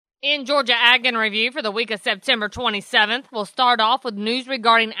In Georgia Ag in Review for the week of September 27th, we'll start off with news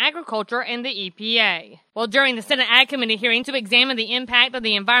regarding agriculture and the EPA. Well, during the Senate Ag Committee hearing to examine the impact of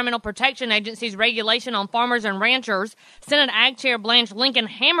the Environmental Protection Agency's regulation on farmers and ranchers, Senate Ag Chair Blanche Lincoln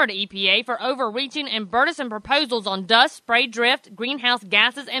hammered EPA for overreaching and burdensome proposals on dust, spray drift, greenhouse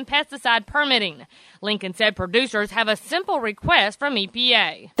gases, and pesticide permitting. Lincoln said producers have a simple request from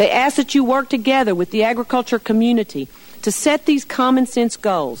EPA. They ask that you work together with the agriculture community to set these common sense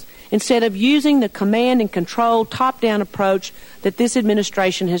goals instead of using the command and control top-down approach that this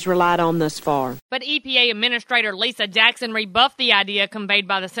administration has relied on thus far. But EPA Administrator Lisa Jackson rebuffed the idea conveyed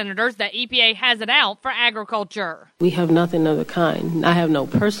by the senators that EPA has it out for agriculture. We have nothing of the kind. I have no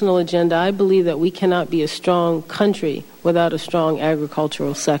personal agenda. I believe that we cannot be a strong country without a strong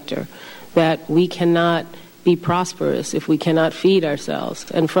agricultural sector, that we cannot be prosperous if we cannot feed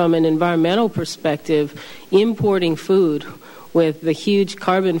ourselves. And from an environmental perspective, importing food with the huge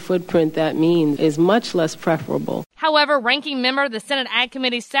carbon footprint that means is much less preferable. However, ranking member of the Senate Ag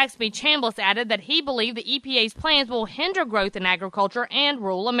Committee Saxby Chambliss added that he believed the EPA's plans will hinder growth in agriculture and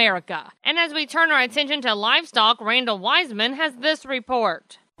rural America. And as we turn our attention to livestock, Randall Wiseman has this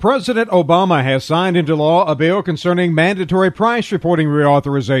report. President Obama has signed into law a bill concerning mandatory price reporting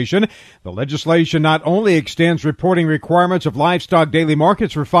reauthorization. The legislation not only extends reporting requirements of livestock daily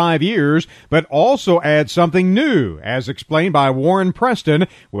markets for 5 years, but also adds something new, as explained by Warren Preston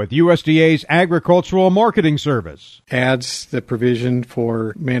with USDA's Agricultural Marketing Service. Adds the provision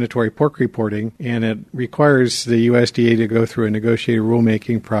for mandatory pork reporting, and it requires the USDA to go through a negotiated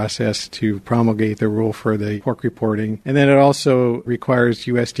rulemaking process to promulgate the rule for the pork reporting. And then it also requires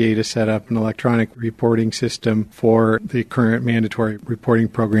USDA to set up an electronic reporting system for the current mandatory reporting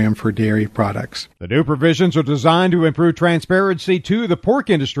program for dairy products. The new provisions are designed to improve transparency to the pork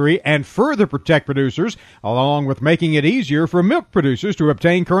industry and further protect producers, along with making it easier for milk producers to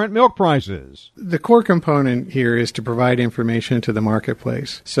obtain current milk prices. The core component here is to provide information to the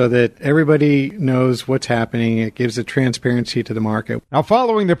marketplace so that everybody knows what's happening. It gives a transparency to the market. Now,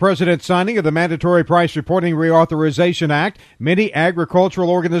 following the president's signing of the Mandatory Price Reporting Reauthorization Act, many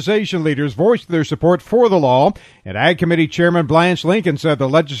agricultural organization leaders voiced their support for the law, and Ag Committee Chairman Blanche Lincoln said the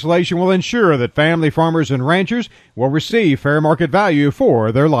legislation will ensure that family farmers and ranchers will receive fair market value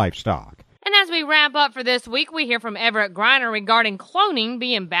for their livestock. And as we wrap up for this week, we hear from Everett Griner regarding cloning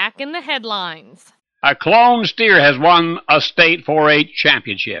being back in the headlines. A cloned steer has won a state 4-H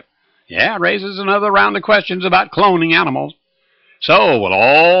championship. Yeah, it raises another round of questions about cloning animals. So, will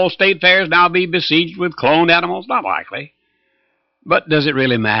all state fairs now be besieged with cloned animals? Not likely. But does it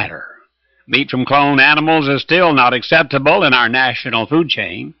really matter? Meat from cloned animals is still not acceptable in our national food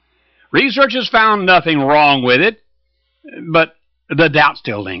chain. Research has found nothing wrong with it, but the doubt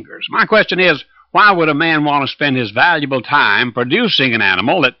still lingers. My question is, why would a man want to spend his valuable time producing an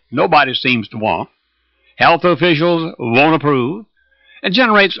animal that nobody seems to want, health officials won't approve, and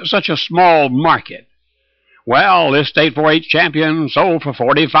generates such a small market? Well, this state 4-H champion sold for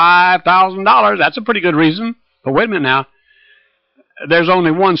 $45,000. That's a pretty good reason. But wait a minute now. There's only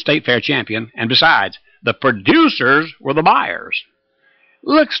one state fair champion, and besides, the producers were the buyers.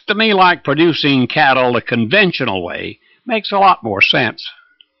 Looks to me like producing cattle the conventional way makes a lot more sense.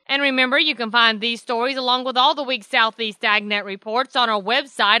 And remember, you can find these stories along with all the week's Southeast AgNet reports on our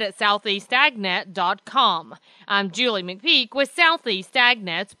website at southeastagnet.com. I'm Julie McPeak with Southeast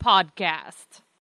AgNet's podcast.